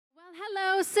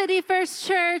Hello, City First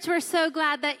Church. We're so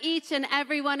glad that each and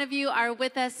every one of you are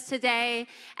with us today.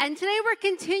 And today we're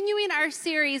continuing our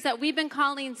series that we've been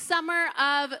calling Summer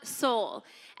of Soul.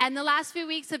 And the last few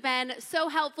weeks have been so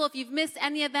helpful. If you've missed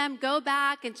any of them, go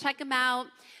back and check them out.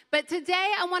 But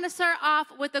today I want to start off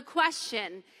with a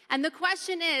question. And the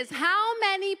question is, how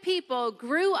many people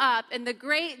grew up in the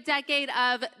great decade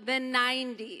of the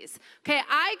 90s? Okay,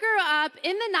 I grew up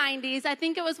in the 90s. I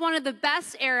think it was one of the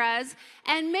best eras.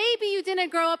 And maybe you didn't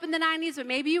grow up in the 90s, but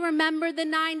maybe you remember the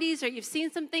 90s or you've seen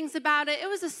some things about it. It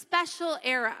was a special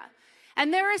era.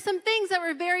 And there were some things that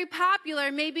were very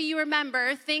popular. Maybe you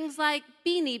remember things like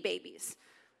Beanie Babies.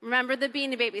 Remember the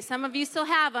Beanie Babies? Some of you still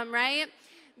have them, right?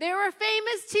 There were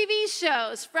famous TV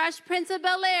shows, Fresh Prince of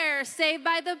Bel-Air, Saved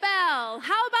by the Bell.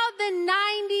 How about the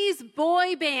 90s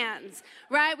boy bands,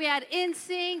 right? We had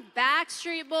NSYNC,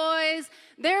 Backstreet Boys.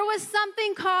 There was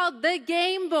something called the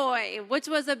Game Boy, which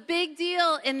was a big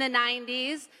deal in the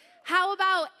 90s. How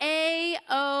about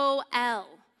AOL?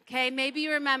 Okay, maybe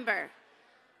you remember.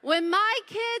 When my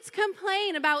kids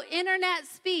complain about internet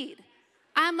speed,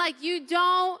 I'm like, you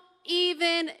don't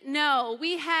even know.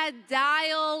 We had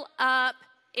dial-up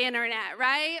internet,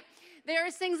 right?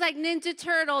 There's things like Ninja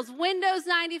Turtles, Windows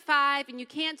 95, and you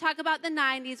can't talk about the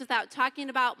 90s without talking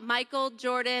about Michael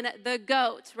Jordan, the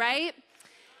GOAT, right?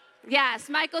 Yes,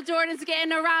 Michael Jordan's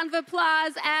getting a round of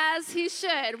applause, as he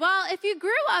should. Well, if you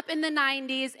grew up in the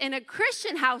 90s in a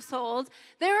Christian household,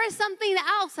 there was something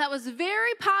else that was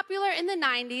very popular in the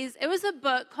 90s. It was a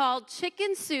book called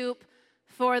Chicken Soup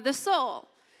for the Soul.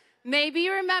 Maybe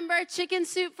you remember Chicken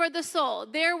Soup for the Soul.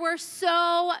 There were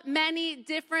so many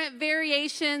different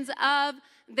variations of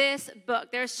this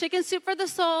book. There's Chicken Soup for the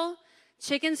Soul,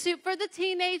 Chicken Soup for the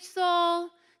Teenage Soul,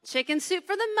 Chicken Soup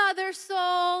for the Mother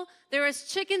Soul. There was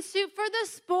Chicken Soup for the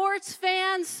Sports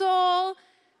Fan Soul,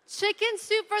 Chicken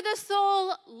Soup for the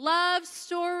Soul Love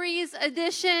Stories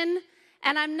Edition.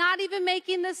 And I'm not even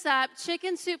making this up,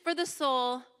 Chicken Soup for the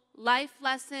Soul Life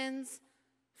Lessons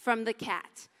from the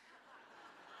Cat.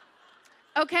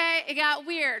 Okay, it got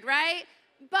weird, right?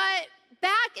 But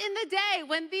back in the day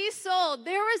when these sold,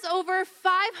 there was over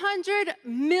 500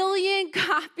 million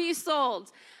copies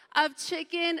sold of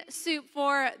Chicken Soup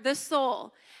for the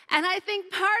Soul. And I think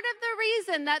part of the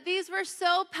reason that these were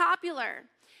so popular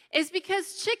is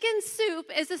because chicken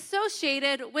soup is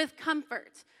associated with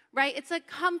comfort, right? It's a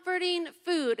comforting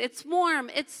food. It's warm,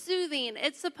 it's soothing,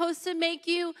 it's supposed to make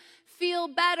you feel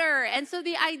better. And so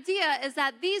the idea is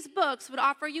that these books would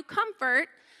offer you comfort,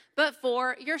 but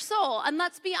for your soul. And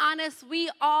let's be honest, we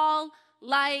all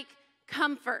like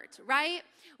comfort, right?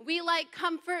 We like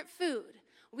comfort food.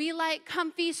 We like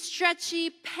comfy,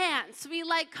 stretchy pants. We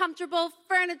like comfortable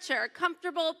furniture,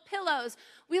 comfortable pillows.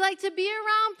 We like to be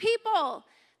around people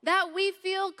that we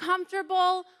feel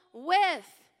comfortable with.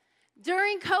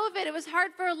 During COVID, it was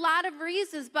hard for a lot of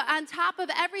reasons, but on top of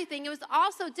everything, it was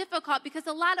also difficult because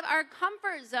a lot of our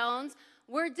comfort zones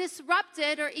were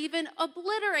disrupted or even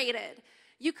obliterated.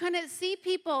 You couldn't see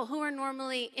people who are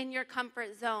normally in your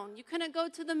comfort zone. You couldn't go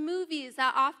to the movies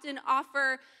that often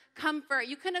offer comfort.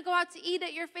 You couldn't go out to eat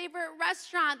at your favorite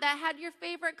restaurant that had your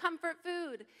favorite comfort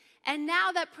food. And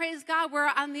now that, praise God, we're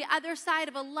on the other side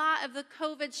of a lot of the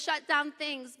COVID shutdown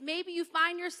things, maybe you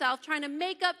find yourself trying to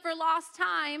make up for lost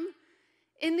time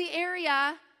in the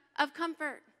area of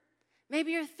comfort.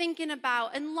 Maybe you're thinking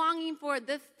about and longing for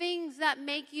the things that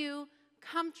make you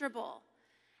comfortable.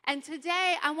 And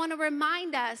today I want to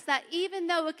remind us that even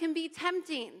though it can be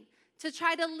tempting to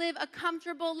try to live a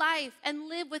comfortable life and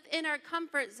live within our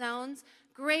comfort zones,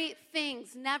 great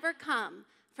things never come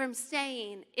from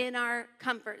staying in our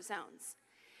comfort zones.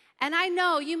 And I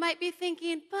know you might be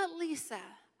thinking, but Lisa,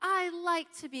 I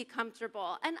like to be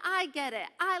comfortable, and I get it.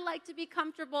 I like to be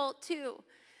comfortable too.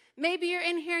 Maybe you're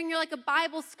in here and you're like a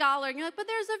Bible scholar, and you're like, but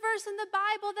there's a verse in the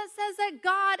Bible that says that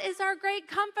God is our great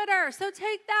comforter. So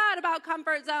take that about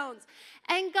comfort zones.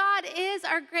 And God is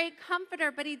our great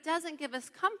comforter, but he doesn't give us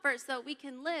comfort so that we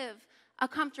can live a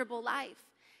comfortable life.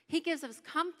 He gives us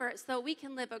comfort so we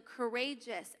can live a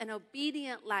courageous and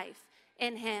obedient life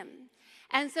in him.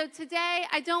 And so today,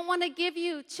 I don't want to give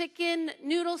you chicken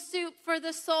noodle soup for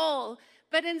the soul,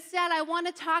 but instead I want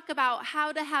to talk about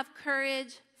how to have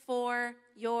courage for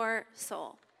your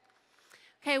soul.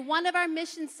 Okay, one of our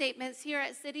mission statements here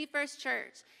at City First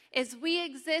Church is we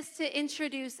exist to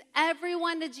introduce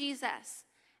everyone to Jesus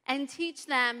and teach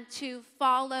them to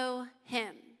follow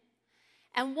him.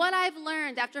 And what I've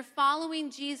learned after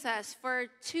following Jesus for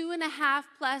 2.5+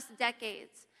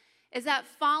 decades is that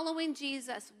following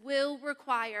Jesus will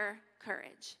require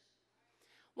courage.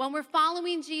 When we're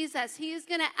following Jesus, he is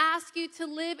going to ask you to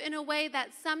live in a way that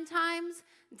sometimes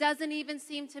doesn't even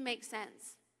seem to make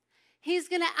sense. He's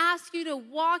going to ask you to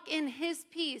walk in his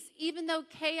peace, even though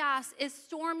chaos is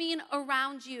storming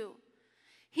around you.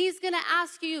 He's going to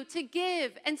ask you to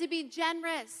give and to be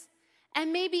generous,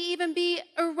 and maybe even be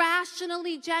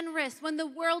irrationally generous when the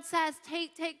world says,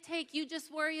 take, take, take, you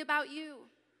just worry about you.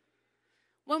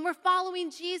 When we're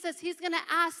following Jesus, he's going to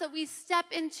ask that we step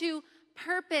into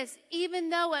purpose, even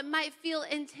though it might feel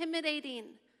intimidating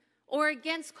or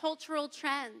against cultural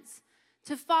trends.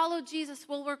 To follow Jesus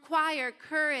will require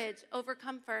courage over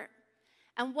comfort.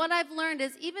 And what I've learned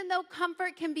is even though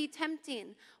comfort can be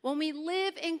tempting, when we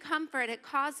live in comfort, it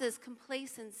causes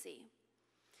complacency.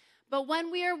 But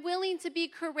when we are willing to be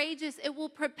courageous, it will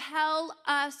propel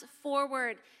us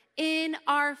forward in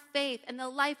our faith and the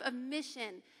life of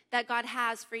mission that God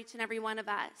has for each and every one of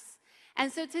us. And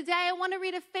so today I want to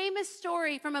read a famous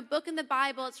story from a book in the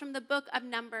Bible. It's from the book of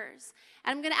Numbers.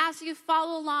 And I'm going to ask you to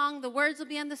follow along. The words will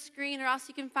be on the screen, or else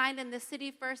you can find it in the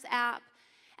City First app.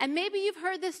 And maybe you've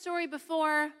heard this story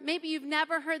before. Maybe you've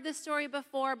never heard this story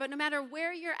before. But no matter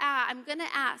where you're at, I'm going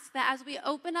to ask that as we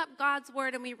open up God's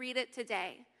word and we read it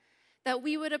today, that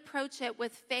we would approach it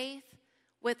with faith,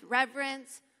 with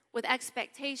reverence, with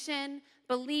expectation,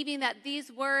 believing that these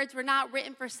words were not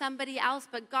written for somebody else,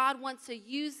 but God wants to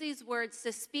use these words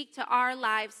to speak to our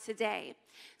lives today.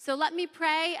 So let me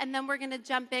pray, and then we're going to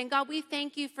jump in. God, we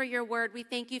thank you for your word. We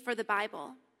thank you for the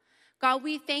Bible. God,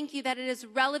 we thank you that it is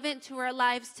relevant to our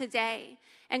lives today.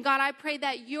 And God, I pray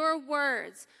that your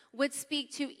words would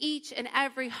speak to each and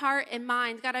every heart and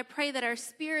mind. God, I pray that our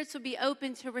spirits would be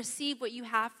open to receive what you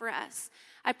have for us.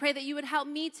 I pray that you would help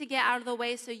me to get out of the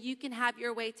way so you can have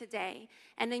your way today.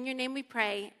 And in your name we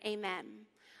pray, amen.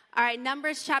 All right,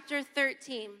 Numbers chapter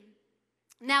 13.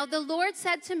 Now the Lord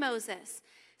said to Moses,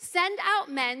 "Send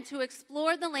out men to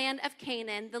explore the land of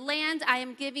Canaan, the land I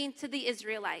am giving to the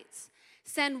Israelites.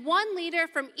 Send one leader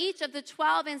from each of the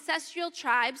 12 ancestral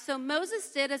tribes." So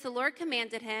Moses did as the Lord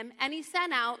commanded him, and he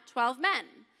sent out 12 men.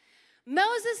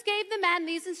 Moses gave the men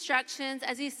these instructions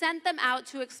as he sent them out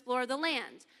to explore the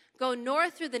land. Go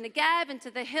north through the Negev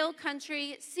into the hill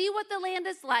country, see what the land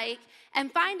is like,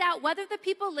 and find out whether the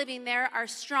people living there are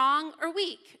strong or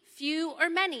weak, few or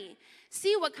many.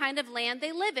 See what kind of land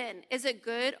they live in. Is it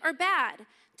good or bad?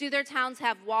 Do their towns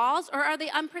have walls, or are they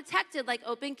unprotected like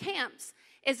open camps?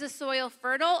 Is the soil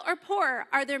fertile or poor?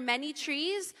 Are there many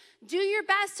trees? Do your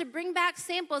best to bring back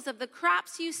samples of the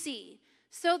crops you see.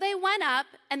 So they went up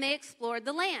and they explored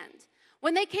the land.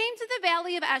 When they came to the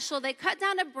valley of Eshcol, they cut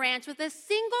down a branch with a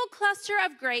single cluster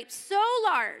of grapes so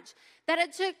large that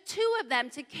it took 2 of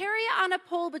them to carry it on a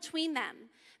pole between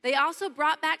them. They also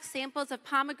brought back samples of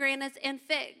pomegranates and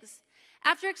figs.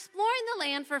 After exploring the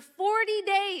land for 40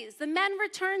 days, the men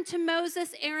returned to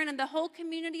Moses, Aaron, and the whole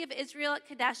community of Israel at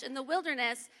Kadesh in the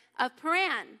wilderness of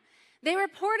Paran. They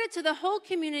reported to the whole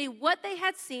community what they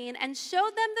had seen and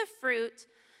showed them the fruit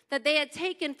that they had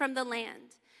taken from the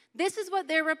land. This is what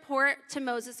their report to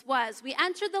Moses was. "We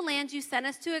entered the land you sent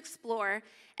us to explore,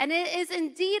 and it is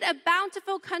indeed a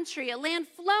bountiful country, a land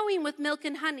flowing with milk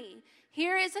and honey.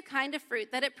 Here is a kind of fruit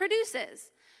that it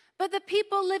produces. But the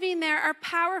people living there are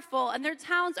powerful, and their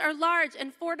towns are large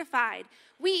and fortified.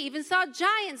 We even saw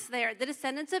giants there, the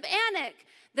descendants of Anak.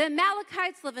 The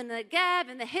Amalekites live in the Negev,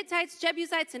 and the Hittites,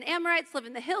 Jebusites, and Amorites live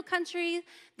in the hill country.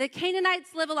 The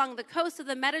Canaanites live along the coast of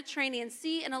the Mediterranean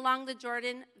Sea and along the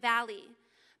Jordan Valley."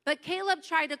 But Caleb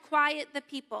tried to quiet the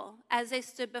people as they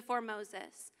stood before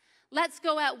Moses. "Let's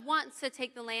go at once to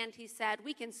take the land," he said.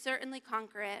 "We can certainly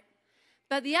conquer it."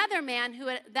 But the other men who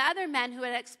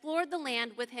had explored the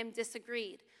land with him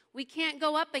disagreed. "We can't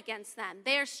go up against them.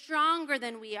 They are stronger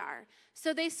than we are."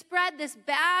 So they spread this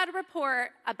bad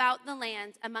report about the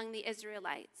land among the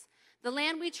Israelites. "The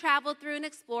land we traveled through and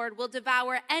explored will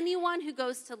devour anyone who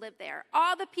goes to live there.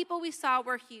 All the people we saw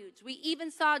were huge. We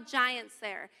even saw giants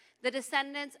there, the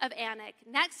descendants of Anak.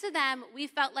 Next to them, we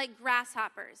felt like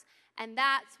grasshoppers." And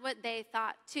that's what they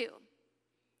thought too.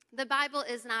 The Bible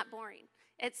is not boring.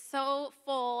 It's so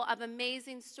full of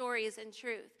amazing stories and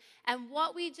truth. And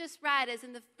what we just read is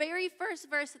in the very first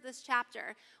verse of this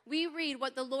chapter, we read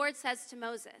what the Lord says to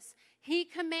Moses. He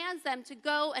commands them to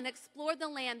go and explore the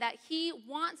land that he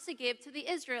wants to give to the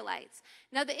Israelites.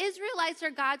 Now, the Israelites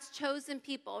are God's chosen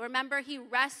people. Remember, he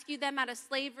rescued them out of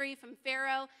slavery from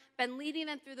Pharaoh, been leading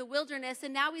them through the wilderness,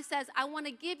 and now he says, "I want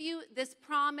to give you this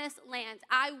promised land.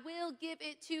 I will give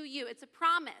it to you." It's a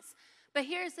promise. But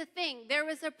here's the thing. There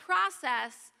was a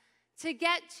process to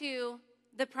get to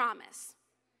the promise.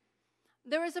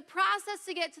 There was a process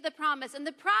to get to the promise, and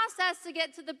the process to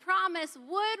get to the promise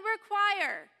would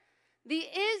require the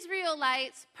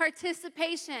Israelites'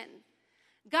 participation.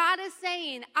 God is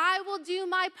saying, "I will do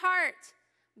my part,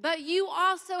 but you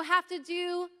also have to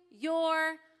do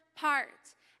your part.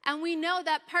 And we know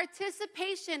that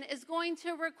participation is going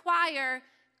to require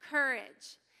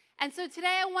courage. And so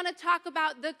today I want to talk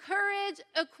about the courage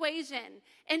equation.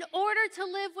 In order to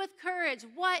live with courage,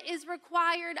 what is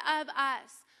required of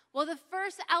us? Well, the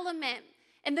first element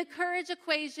in the courage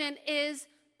equation is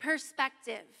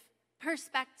perspective.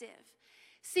 Perspective.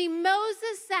 See,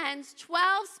 Moses sends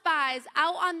 12 spies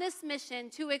out on this mission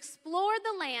to explore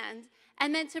the land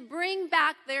and then to bring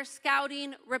back their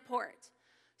scouting report.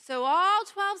 So all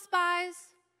 12 spies,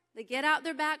 they get out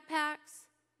their backpacks,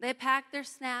 they pack their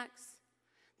snacks,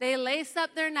 they lace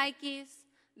up their Nikes,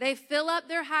 they fill up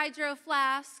their hydro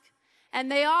flask,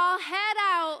 and they all head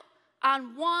out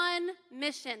on one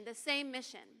mission, the same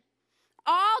mission.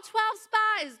 All 12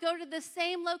 spies go to the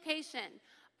same location.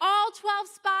 All 12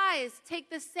 spies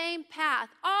take the same path.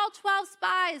 All 12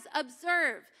 spies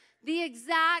observe the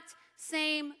exact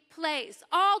same place.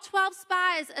 All 12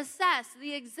 spies assess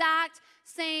the exact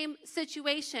same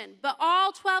situation. But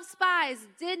all 12 spies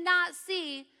did not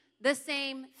see the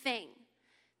same thing.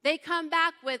 They come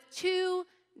back with two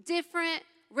different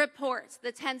reports.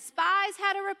 The 10 spies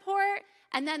had a report,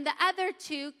 and then the other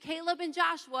two, Caleb and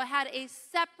Joshua, had a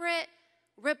separate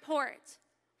report.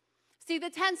 See, the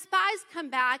 10 spies come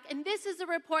back, and this is a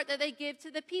report that they give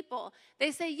to the people.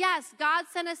 They say, yes, God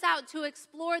sent us out to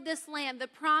explore this land, the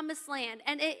promised land,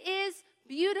 and it is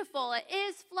beautiful. It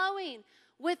is flowing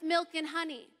with milk and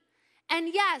honey.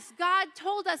 And yes, God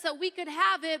told us that we could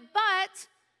have it, but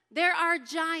there are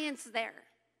giants there.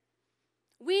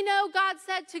 We know God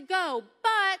said to go,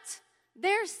 but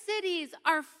their cities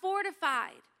are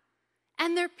fortified,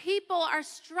 and their people are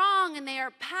strong, and they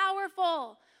are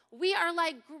powerful. We are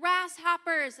like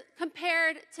grasshoppers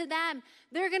compared to them.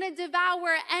 They're going to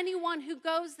devour anyone who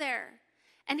goes there.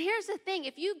 And here's the thing.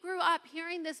 If you grew up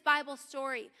hearing this Bible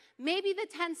story, maybe the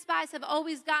 10 spies have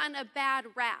always gotten a bad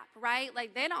rap, right?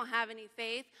 Like they don't have any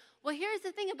faith. Well, here's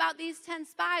the thing about these 10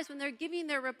 spies when they're giving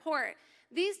their report.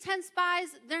 These 10 spies,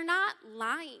 they're not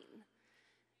lying.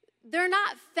 They're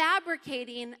not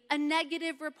fabricating a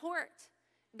negative report.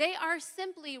 They are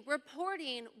simply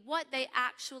reporting what they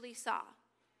actually saw.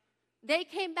 They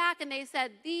came back and they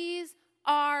said, these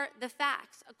are the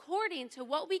facts. According to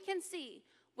what we can see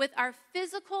with our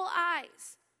physical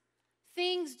eyes,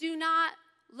 things do not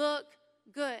look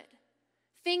good.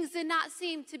 Things did not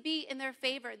seem to be in their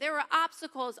favor. There were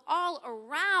obstacles all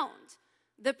around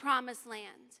the promised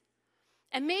land.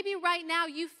 And maybe right now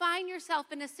you find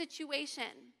yourself in a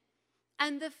situation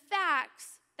and the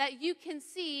facts that you can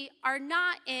see are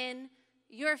not in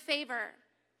your favor.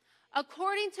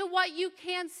 According to what you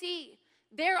can see,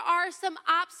 there are some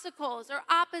obstacles or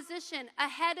opposition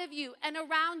ahead of you and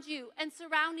around you and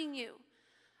surrounding you.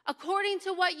 According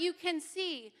to what you can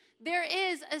see, there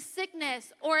is a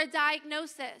sickness or a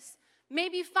diagnosis.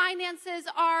 Maybe finances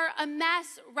are a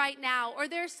mess right now, or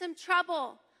there's some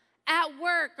trouble at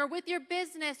work or with your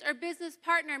business or business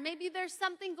partner. Maybe there's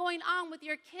something going on with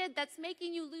your kid that's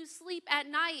making you lose sleep at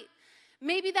night.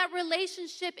 Maybe that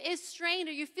relationship is strained,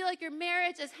 or you feel like your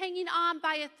marriage is hanging on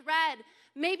by a thread.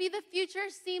 Maybe the future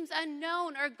seems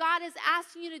unknown, or God is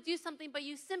asking you to do something, but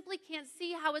you simply can't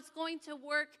see how it's going to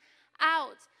work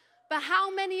out. But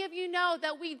how many of you know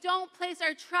that we don't place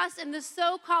our trust in the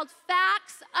so-called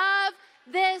facts of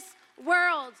this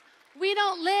world? We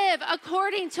don't live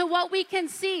according to what we can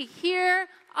see here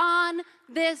on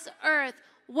this earth.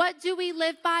 What do we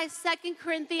live by? 2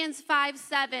 Corinthians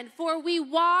 5:7. For we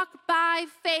walk by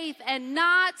faith and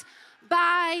not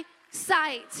by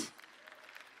sight.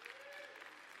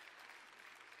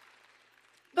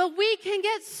 But we can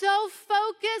get so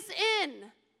focused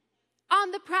in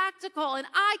on the practical, and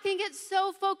I can get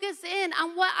so focused in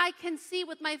on what I can see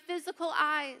with my physical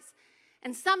eyes.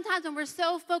 And sometimes when we're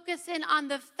so focused in on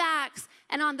the facts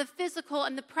and on the physical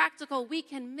and the practical, we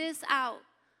can miss out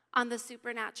on the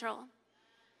supernatural.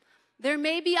 There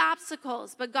may be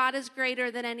obstacles, but God is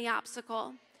greater than any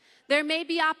obstacle. There may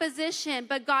be opposition,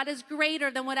 but God is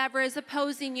greater than whatever is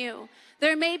opposing you.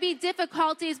 There may be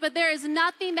difficulties, but there is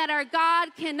nothing that our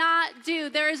God cannot do.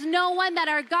 There is no one that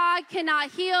our God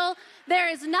cannot heal. There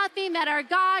is nothing that our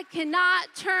God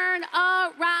cannot turn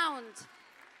around.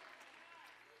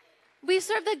 We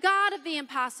serve the God of the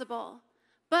impossible,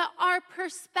 but our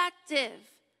perspective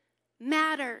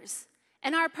matters,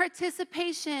 and our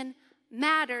participation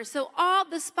matters. So all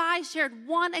the spies shared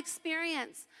one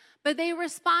experience, but they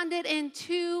responded in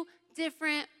two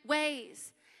different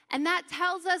ways. And that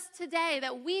tells us today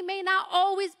that we may not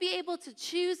always be able to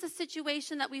choose the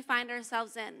situation that we find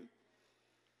ourselves in,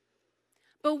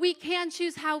 but we can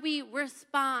choose how we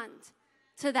respond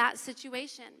to that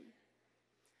situation.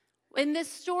 In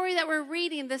this story that we're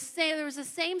reading, there was the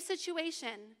same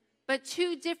situation, but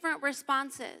two different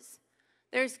responses.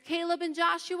 There's Caleb and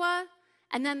Joshua,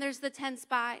 and then there's the 10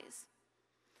 spies.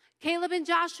 Caleb and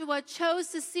Joshua chose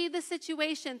to see the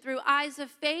situation through eyes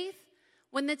of faith,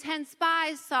 when the 10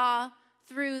 spies saw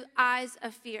through eyes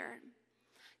of fear.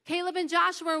 Caleb and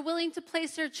Joshua were willing to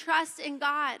place their trust in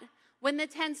God when the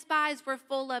 10 spies were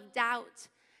full of doubt.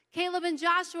 Caleb and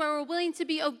Joshua were willing to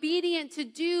be obedient to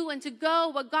do and to go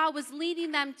what God was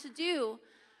leading them to do.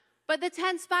 But the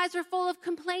 10 spies were full of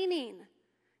complaining.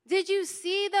 Did you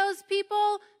see those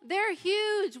people? They're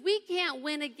huge. We can't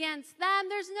win against them.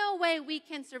 There's no way we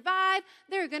can survive.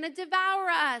 They're going to devour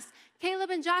us. Caleb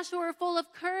and Joshua were full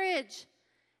of courage.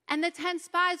 And the 10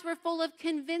 spies were full of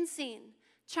convincing,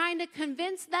 trying to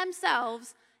convince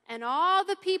themselves and all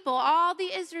the people, all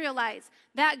the Israelites,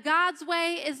 that God's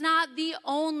way is not the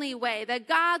only way, that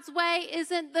God's way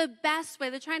isn't the best way.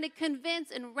 They're trying to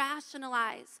convince and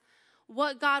rationalize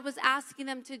what God was asking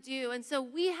them to do. And so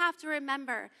we have to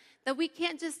remember that we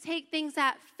can't just take things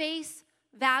at face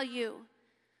value,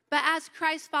 but as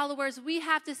Christ followers, we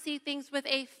have to see things with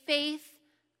a faith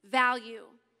value.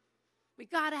 We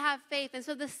got to have faith. And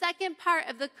so the second part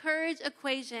of the courage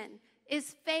equation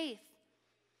is faith.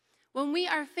 When we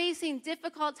are facing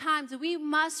difficult times, we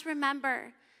must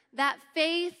remember that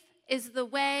faith is the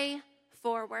way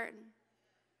forward.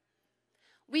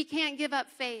 We can't give up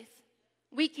faith.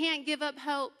 We can't give up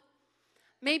hope.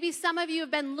 Maybe some of you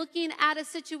have been looking at a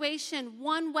situation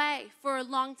one way for a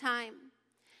long time.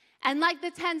 And like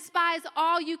the 10 spies,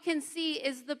 all you can see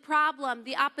is the problem,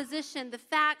 the opposition, the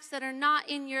facts that are not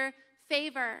in your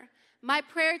favor. My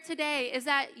prayer today is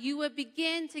that you would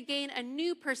begin to gain a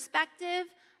new perspective,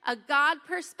 a God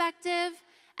perspective,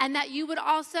 and that you would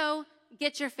also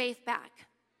get your faith back.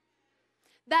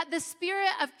 That the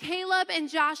spirit of Caleb and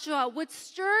Joshua would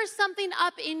stir something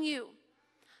up in you,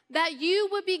 that you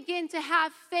would begin to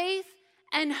have faith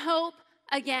and hope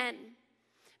again.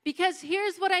 Because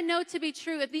here's what I know to be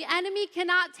true. If the enemy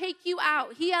cannot take you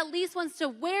out, he at least wants to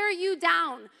wear you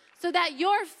down so that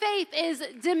your faith is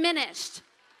diminished.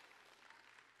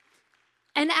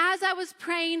 And as I was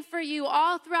praying for you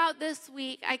all throughout this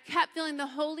week, I kept feeling the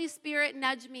Holy Spirit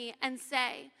nudge me and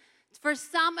say, for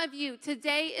some of you,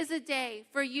 today is a day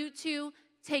for you to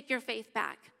take your faith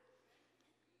back.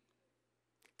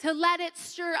 To let it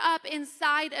stir up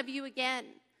inside of you again.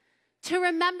 To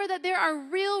remember that there are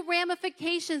real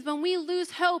ramifications when we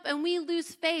lose hope and we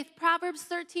lose faith. Proverbs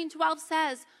 13:12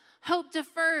 says, hope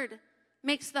deferred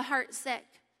makes the heart sick.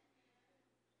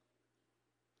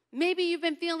 Maybe you've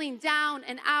been feeling down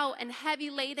and out and heavy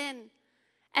laden.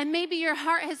 And maybe your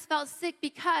heart has felt sick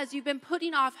because you've been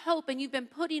putting off hope and you've been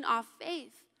putting off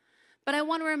faith. But I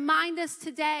want to remind us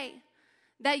today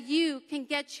that you can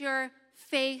get your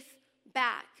faith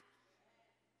back.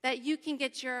 That you can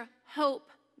get your hope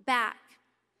back.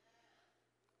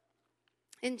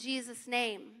 In Jesus'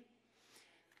 name.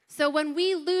 So when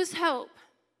we lose hope,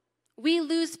 we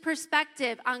lose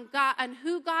perspective on God, on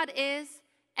who God is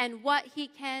and what he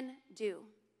can do.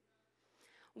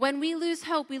 When we lose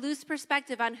hope, we lose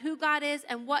perspective on who God is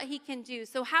and what he can do.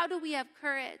 So how do we have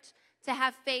courage to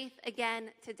have faith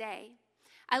again today?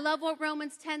 I love what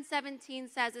Romans 10:17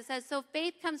 says. It says, so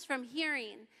faith comes from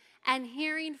hearing, and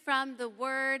hearing from the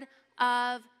word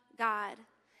of God.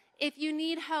 If you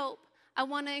need hope, I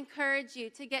want to encourage you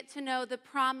to get to know the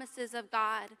promises of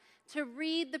God, to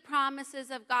read the promises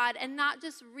of God, and not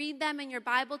just read them in your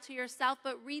Bible to yourself,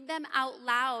 but read them out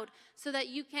loud so that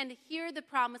you can hear the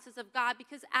promises of God,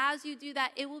 because as you do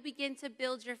that, it will begin to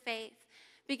build your faith.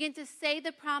 Begin to say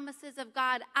the promises of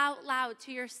God out loud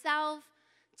to yourself,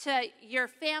 to your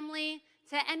family,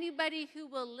 to anybody who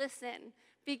will listen.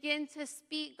 Begin to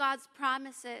speak God's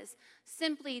promises.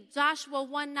 Simply, Joshua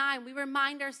 1:9, we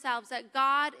remind ourselves that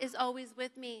God is always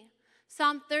with me.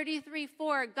 Psalm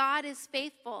 33:4, God is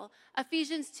faithful.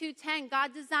 Ephesians 2:10,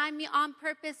 God designed me on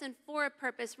purpose and for a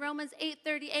purpose. Romans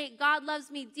 8:38, God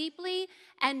loves me deeply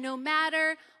and no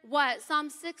matter what. Psalm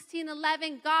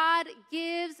 16:11, God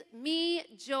gives me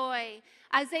joy.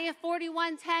 Isaiah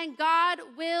 41:10, God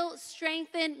will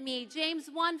strengthen me. James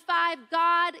 1:5,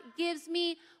 God gives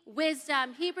me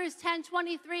wisdom. Hebrews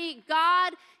 10:23,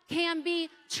 God can be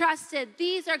trusted.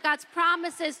 These are God's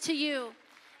promises to you.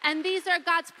 And these are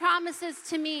God's promises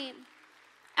to me.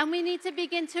 And we need to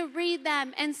begin to read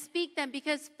them and speak them,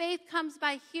 because faith comes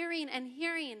by hearing, and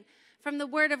hearing from the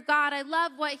word of God. I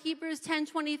love what Hebrews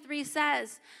 10:23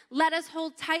 says. Let us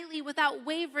hold tightly without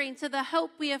wavering to the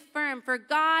hope we affirm, for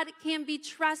God can be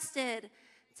trusted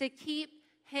to keep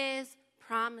his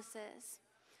promises.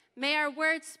 May our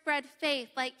words spread faith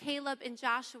like Caleb and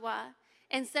Joshua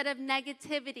instead of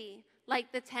negativity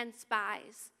like the 10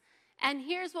 spies. And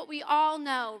here's what we all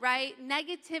know, right?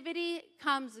 Negativity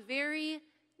comes very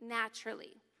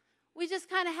naturally. We just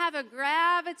kind of have a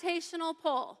gravitational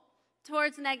pull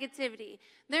towards negativity.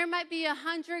 There might be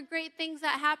 100 great things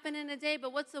that happen in a day,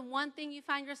 but what's the one thing you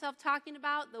find yourself talking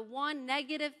about? The one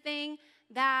negative thing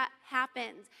that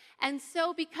happens. And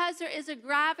so because there is a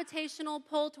gravitational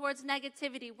pull towards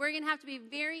negativity, we're going to have to be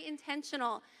very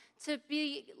intentional to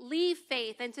believe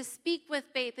faith and to speak with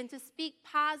faith and to speak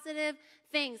positive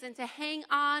things and to hang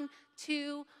on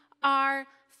to our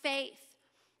faith.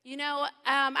 You know,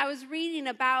 I was reading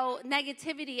about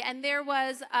negativity, and there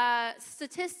was a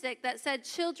statistic that said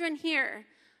children hear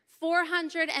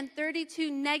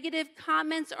 432 negative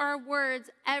comments or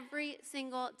words every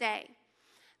single day.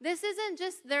 This isn't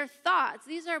just their thoughts.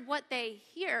 These are what they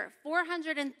hear.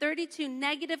 432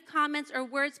 negative comments or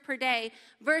words per day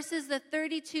versus the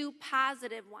 32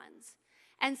 positive ones.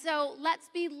 And so let's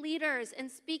be leaders in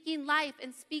speaking life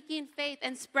and speaking faith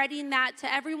and spreading that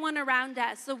to everyone around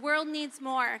us. The world needs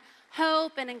more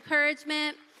hope and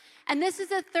encouragement. And this is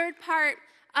the third part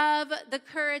of the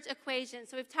courage equation.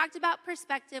 So we've talked about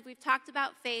perspective. We've talked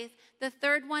about faith. The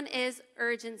third one is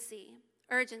urgency.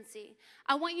 Urgency.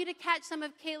 I want you to catch some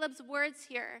of Caleb's words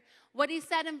here. What he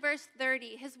said in verse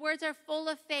 30. His words are full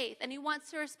of faith, and he wants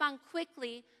to respond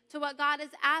quickly to what God is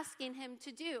asking him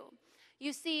to do.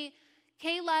 You see,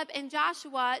 Caleb and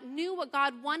Joshua knew what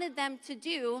God wanted them to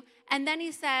do, and then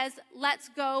he says, let's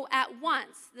go at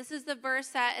once. This is the verse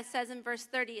that it says in verse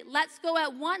 30. Let's go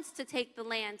at once to take the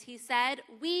land, he said.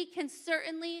 We can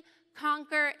certainly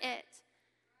conquer it.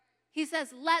 He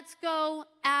says, let's go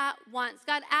at once.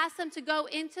 God asked them to go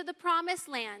into the promised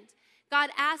land. God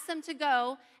asked them to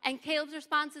go, and Caleb's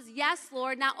response is, yes,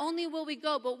 Lord, not only will we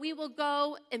go, but we will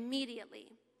go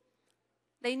immediately.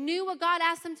 They knew what God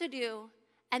asked them to do,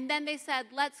 and then they said,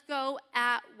 let's go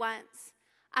at once.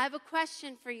 I have a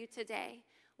question for you today.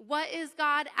 What is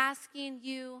God asking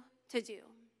you to do?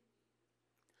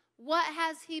 What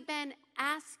has he been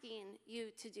asking you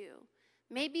to do?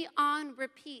 Maybe on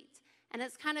repeat. And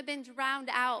it's kind of been drowned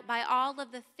out by all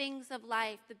of the things of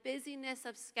life, the busyness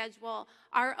of schedule,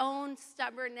 our own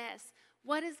stubbornness.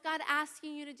 What is God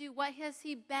asking you to do? What has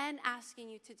he been asking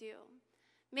you to do?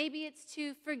 Maybe it's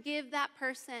to forgive that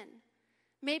person.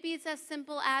 Maybe it's as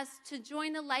simple as to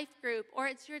join a life group, or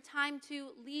it's your time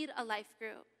to lead a life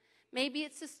group. Maybe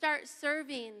it's to start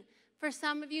serving. For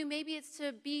some of you, maybe it's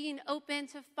to being open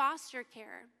to foster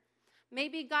care.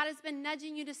 Maybe God has been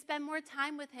nudging you to spend more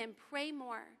time with him, pray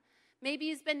more. Maybe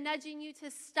he's been nudging you to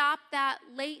stop that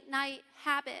late night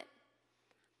habit.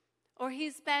 Or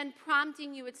he's been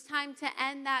prompting you, it's time to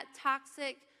end that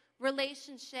toxic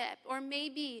relationship. Or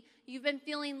maybe you've been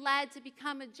feeling led to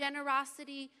become a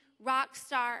generosity rock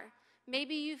star.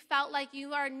 Maybe you felt like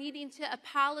you are needing to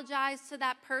apologize to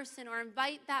that person or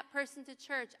invite that person to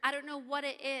church. I don't know what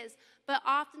it is, but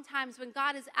oftentimes when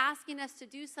God is asking us to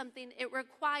do something, it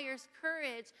requires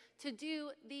courage to do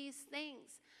these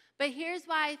things. But here's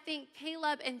why I think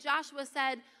Caleb and Joshua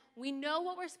said, we know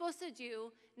what we're supposed to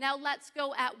do, now let's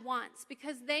go at once.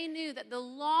 Because they knew that the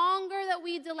longer that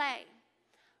we delay,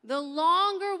 the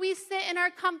longer we sit in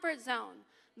our comfort zone,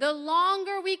 the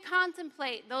longer we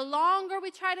contemplate, the longer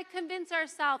we try to convince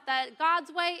ourselves that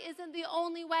God's way isn't the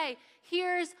only way.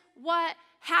 Here's what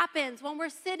happens when we're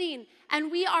sitting and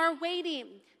we are waiting.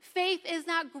 Faith is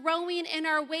not growing in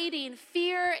our waiting.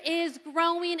 Fear is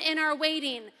growing in our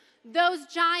waiting. Those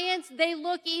giants, they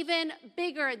look even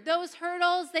bigger. Those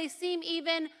hurdles, they seem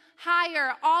even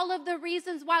higher. All of the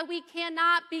reasons why we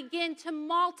cannot begin to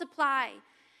multiply.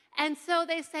 And so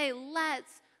they say,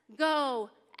 let's go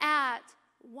at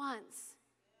once.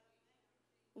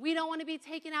 We don't want to be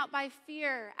taken out by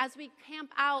fear as we camp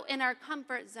out in our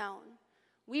comfort zone.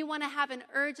 We want to have an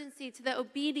urgency to the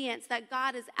obedience that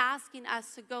God is asking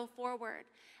us to go forward.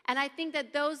 And I think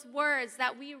that those words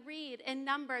that we read in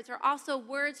Numbers are also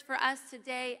words for us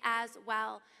today as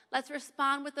well. Let's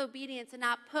respond with obedience and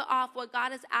not put off what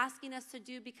God is asking us to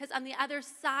do, because on the other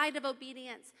side of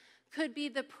obedience could be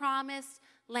the promised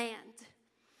land.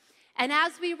 And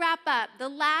as we wrap up, the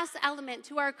last element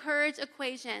to our courage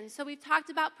equation. So we've talked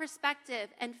about perspective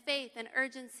and faith and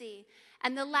urgency.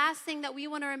 And the last thing that we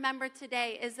want to remember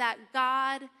today is that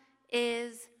God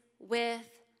is with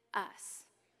us.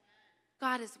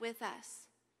 God is with us.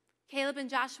 Caleb and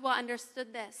Joshua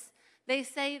understood this. They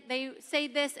say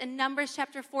this in Numbers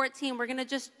chapter 14. We're going to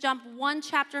just jump one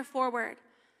chapter forward.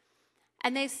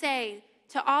 And they say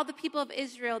to all the people of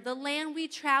Israel, the land we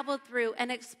traveled through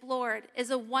and explored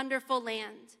is a wonderful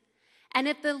land. And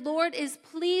if the Lord is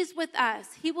pleased with us,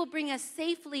 he will bring us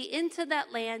safely into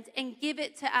that land and give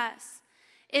it to us.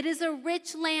 It is a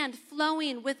rich land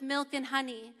flowing with milk and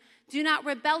honey. Do not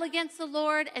rebel against the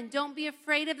Lord, and don't be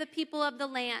afraid of the people of the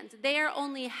land. They are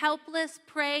only helpless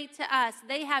prey to us.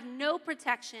 They have no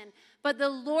protection, but the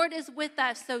Lord is with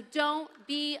us, so don't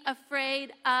be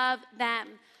afraid of them.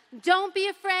 Don't be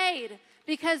afraid,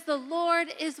 because the Lord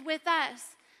is with us.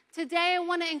 Today, I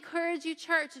want to encourage you,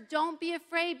 church, don't be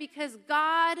afraid, because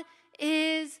God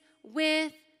is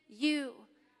with you.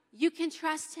 You can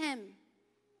trust him.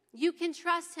 You can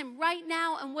trust him right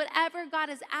now, and whatever God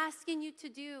is asking you to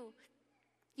do,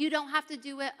 you don't have to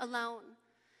do it alone.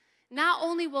 Not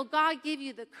only will God give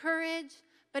you the courage,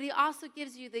 but he also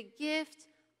gives you the gift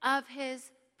of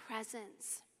his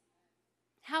presence.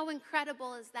 How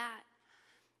incredible is that?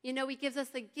 You know, he gives us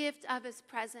the gift of his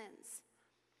presence.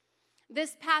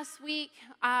 This past week,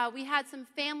 we had some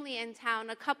family in town.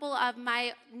 A couple of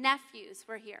my nephews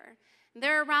were here.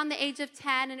 They're around the age of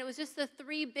 10, and it was just the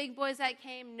 3 big boys that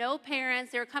came, no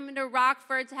parents. They were coming to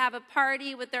Rockford to have a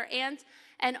party with their aunt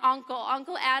and uncle.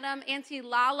 Uncle Adam, Auntie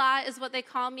Lala is what they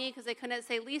call me, because they couldn't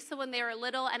say Lisa when they were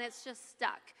little, and it's just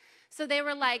stuck. So they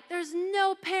were like, there's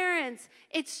no parents.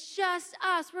 It's just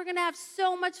us. We're going to have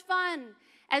so much fun.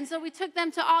 And so we took them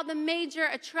to all the major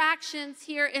attractions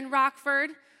here in Rockford,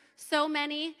 so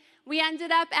many. We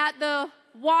ended up at the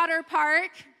water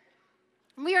park.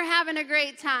 We were having a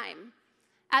great time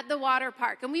at the water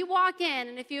park. And we walk in,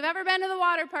 and if you've ever been to the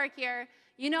water park here,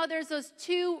 you know there's those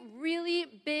 2 really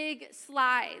big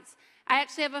slides. I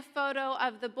actually have a photo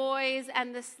of the boys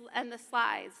and the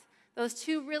slides, those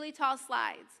 2 really tall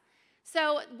slides.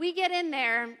 So we get in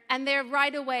there, and they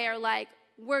right away are like,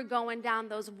 we're going down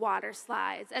those water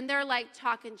slides. And they're like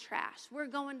talking trash. We're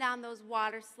going down those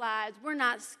water slides. We're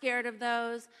not scared of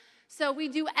those. So we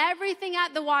do everything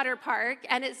at the water park,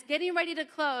 and it's getting ready to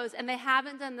close, and they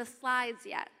haven't done the slides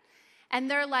yet.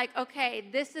 And they're like, okay,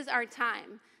 this is our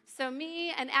time. So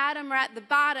me and Adam are at the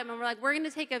bottom, and we're like, we're going to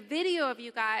take a video of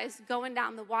you guys going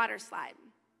down the water slide.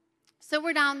 So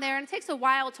we're down there, and it takes a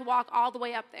while to walk all the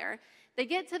way up there. They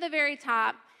get to the very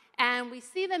top, and we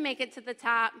see them make it to the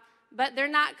top, but they're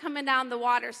not coming down the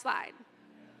water slide.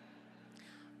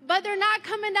 But they're not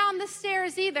coming down the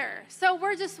stairs either. So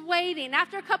we're just waiting.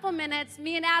 After a couple minutes,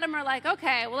 me and Adam are like,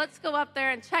 okay, well, let's go up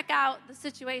there and check out the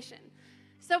situation.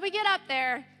 So we get up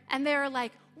there, and they're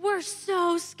like, we're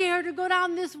so scared to go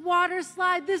down this water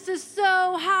slide. This is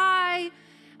so high.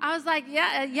 I was like,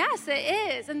 yeah, yes,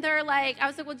 it is. And they're like, I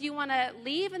was like, well, do you want to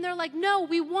leave? And they're like, no,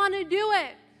 we want to do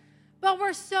it. But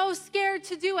we're so scared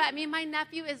to do it. I mean, my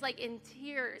nephew is like in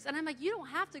tears. And I'm like, you don't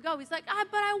have to go. He's like, but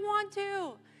I want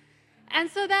to. And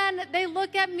so then they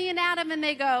look at me and Adam and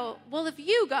they go, well, if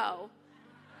you go,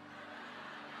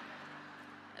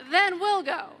 then we'll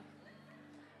go.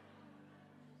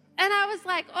 And I was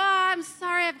like, oh, I'm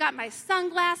sorry. I've got my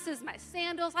sunglasses, my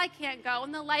sandals. I can't go.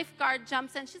 And the lifeguard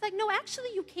jumps in. She's like, no, actually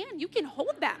you can. You can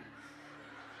hold them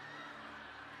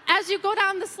as you go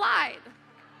down the slide.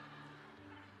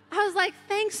 I was like,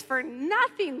 thanks for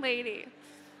nothing, lady.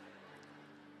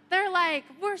 They're like,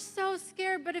 we're so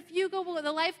scared, but if you go, well,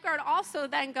 the lifeguard also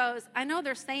then goes, I know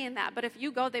they're saying that, but if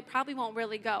you go, they probably won't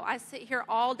really go. I sit here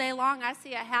all day long. I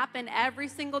see it happen every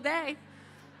single day.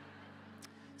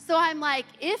 So I'm like,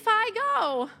 if I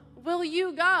go, will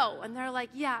you go? And they're like,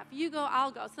 yeah, if you go,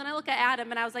 I'll go. So then I look at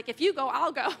Adam, and I was like, if you go,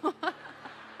 I'll go.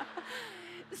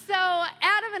 So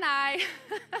Adam and I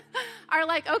are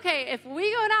like, okay, if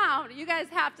we go down, you guys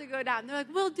have to go down. They're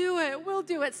like, we'll do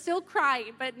it. Still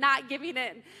crying, but not giving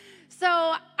in.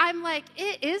 So I'm like,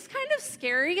 it is kind of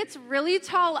scary. It's really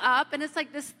tall up, and it's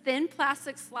like this thin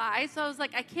plastic slide. So I was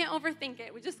like, I can't overthink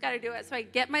it. We just got to do it. So I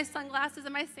get my sunglasses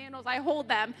and my sandals. I hold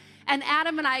them, and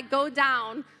Adam and I go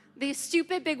down these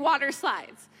stupid big water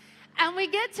slides. And we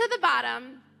get to the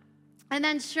bottom, and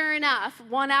then sure enough,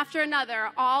 one after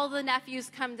another, all the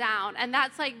nephews come down. And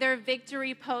that's like their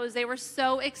victory pose. They were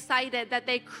so excited that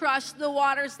they crushed the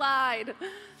water slide.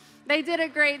 They did a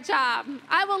great job.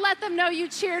 I will let them know you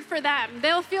cheered for them.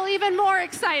 They'll feel even more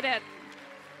excited.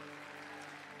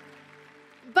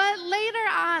 But later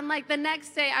on, like the next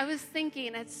day, I was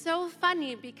thinking, it's so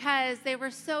funny because they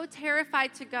were so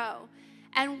terrified to go.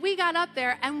 And we got up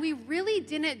there, and we really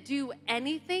didn't do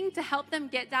anything to help them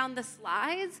get down the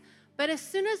slides. But as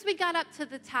soon as we got up to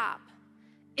the top,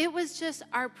 it was just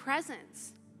our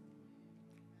presence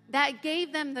that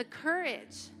gave them the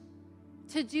courage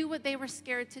to do what they were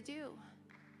scared to do.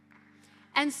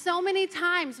 And so many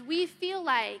times we feel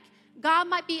like God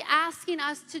might be asking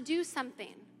us to do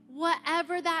something,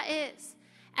 whatever that is.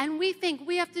 And we think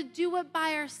we have to do it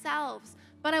by ourselves.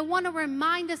 But I want to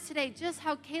remind us today just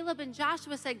how Caleb and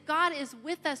Joshua said, God is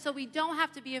with us, so we don't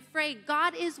have to be afraid.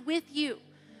 God is with you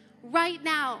right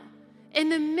now. in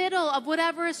the middle of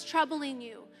whatever is troubling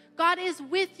you. God is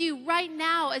with you right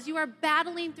now as you are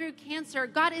battling through cancer.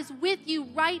 God is with you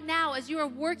right now as you are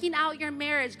working out your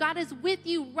marriage. God is with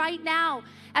you right now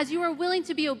as you are willing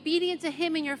to be obedient to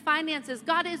Him in your finances.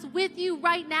 God is with you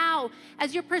right now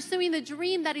as you're pursuing the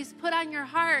dream that He's put on your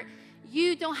heart.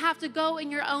 You don't have to go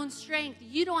in your own strength.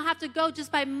 You don't have to go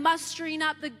just by mustering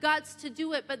up the guts to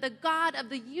do it, but the God of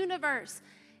the universe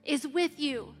is with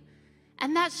you.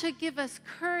 And that should give us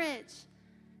courage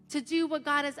to do what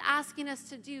God is asking us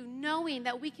to do, knowing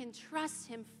that we can trust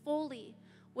Him fully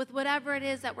with whatever it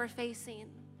is that we're facing.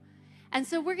 And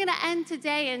so we're going to end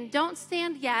today, and don't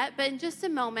stand yet, but in just a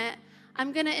moment,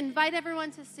 I'm going to invite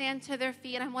everyone to stand to their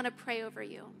feet, and I want to pray over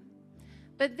you.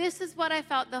 But this is what I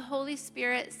felt the Holy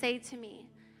Spirit say to me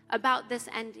about this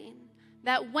ending,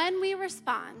 that when we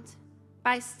respond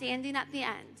by standing at the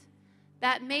end,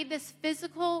 that may this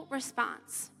physical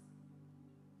response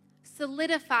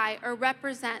solidify or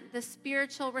represent the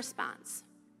spiritual response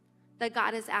that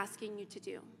God is asking you to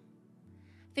do.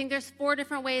 I think there's 4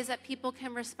 different ways that people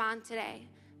can respond today.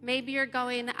 Maybe you're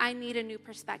going, I need a new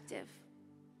perspective.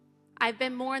 I've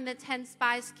been more in the 10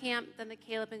 spies camp than the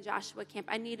Caleb and Joshua camp.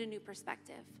 I need a new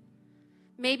perspective.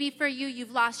 Maybe for you,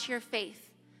 you've lost your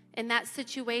faith in that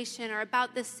situation or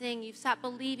about this thing. You've stopped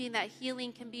believing that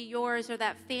healing can be yours or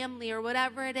that family or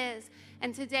whatever it is.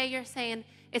 And today you're saying,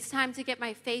 it's time to get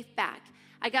my faith back.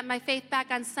 I got my faith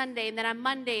back on Sunday, and then on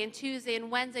Monday and Tuesday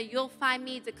and Wednesday, you'll find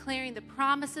me declaring the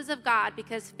promises of God,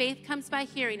 because faith comes by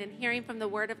hearing, and hearing from the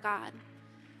Word of God.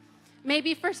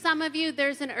 Maybe for some of you,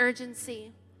 there's an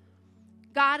urgency.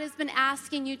 God has been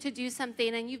asking you to do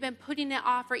something, and you've been putting it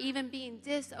off or even being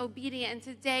disobedient, and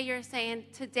today you're saying,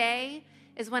 today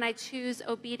is when I choose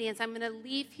obedience. I'm going to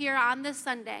leave here on this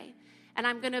Sunday, and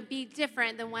I'm going to be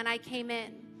different than when I came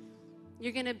in.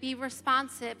 You're going to be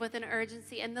responsive with an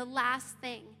urgency. And the last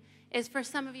thing is, for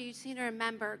some of you, you just need to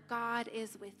remember, God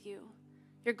is with you.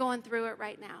 You're going through it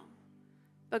right now,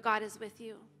 but God is with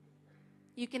you.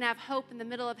 You can have hope in the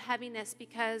middle of heaviness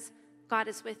because God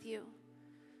is with you.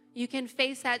 You can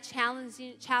face that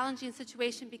challenging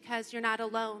situation because you're not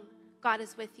alone. God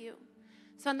is with you.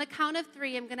 So on the count of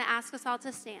 3, I'm going to ask us all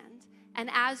to stand. And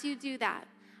as you do that,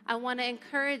 I want to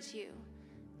encourage you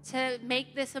to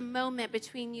make this a moment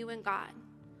between you and God.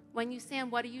 When you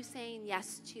stand, what are you saying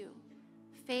yes to?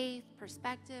 Faith,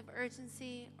 perspective,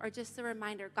 urgency, or just a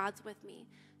reminder, God's with me.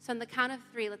 So on the count of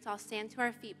 3, let's all stand to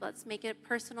our feet, but let's make it a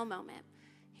personal moment.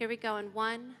 Here we go in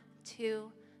 1,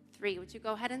 2, 3. Would you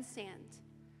go ahead and stand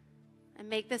and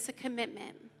make this a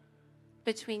commitment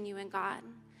between you and God?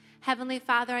 Heavenly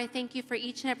Father, I thank you for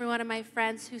each and every one of my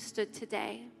friends who stood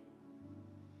today.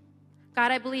 God,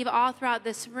 I believe all throughout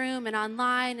this room and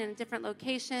online and in different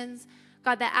locations,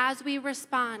 God, that as we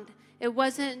respond, it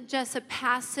wasn't just a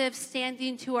passive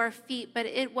standing to our feet, but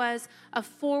it was a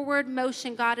forward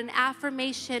motion, God, an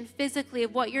affirmation physically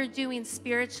of what you're doing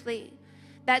spiritually.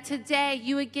 That today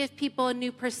you would give people a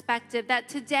new perspective, that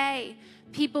today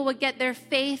people would get their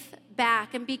faith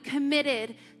back and be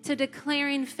committed to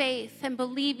declaring faith and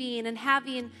believing and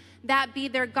having that be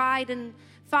their guide. And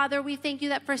Father, we thank you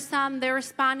that for some, they're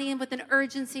responding with an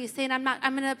urgency, saying, I'm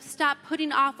going to stop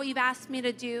putting off what you've asked me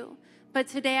to do, but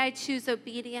today I choose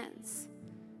obedience.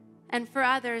 And for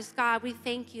others, God, we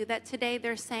thank you that today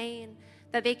they're saying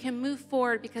that they can move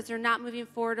forward because they're not moving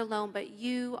forward alone, but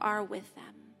you are with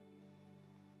them.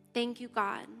 Thank you,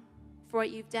 God, for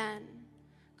what you've done.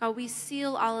 God, we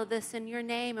seal all of this in your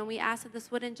name, and we ask that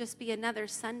this wouldn't just be another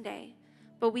Sunday,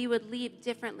 but we would leave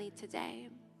differently today.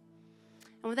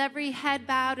 And with every head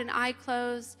bowed and eye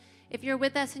closed, if you're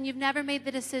with us and you've never made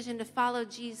the decision to follow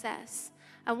Jesus,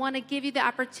 I want to give you the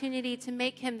opportunity to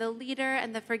make him the leader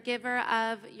and the forgiver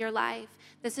of your life.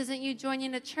 This isn't you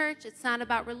joining a church. It's not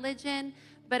about religion.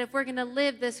 But if we're going to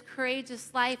live this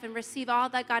courageous life and receive all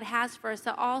that God has for us,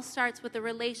 it all starts with a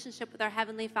relationship with our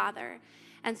Heavenly Father.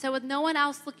 And so with no one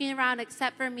else looking around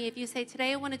except for me, if you say,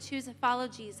 today I want to choose to follow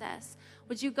Jesus,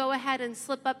 would you go ahead and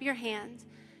slip up your hand?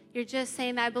 You're just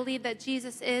saying that I believe that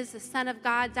Jesus is the Son of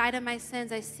God, died on my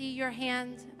sins. I see your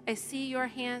hand. I see your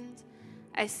hand.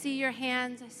 I see your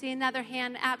hand. I see another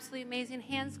hand. Absolutely amazing.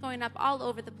 Hands going up all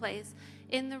over the place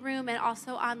in the room and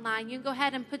also online. You can go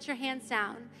ahead and put your hands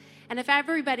down. And if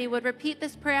everybody would repeat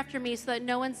this prayer after me so that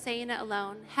no one's saying it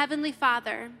alone. Heavenly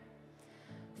Father,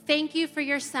 thank you for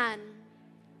your Son,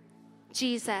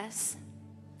 Jesus,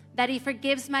 that he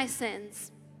forgives my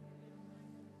sins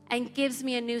and gives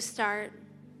me a new start.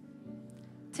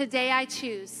 Today I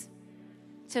choose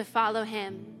to follow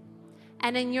him.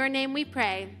 And in your name we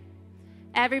pray.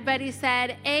 Everybody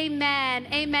said, amen,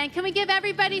 amen. Can we give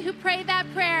everybody who prayed that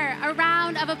prayer a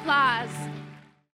round of applause?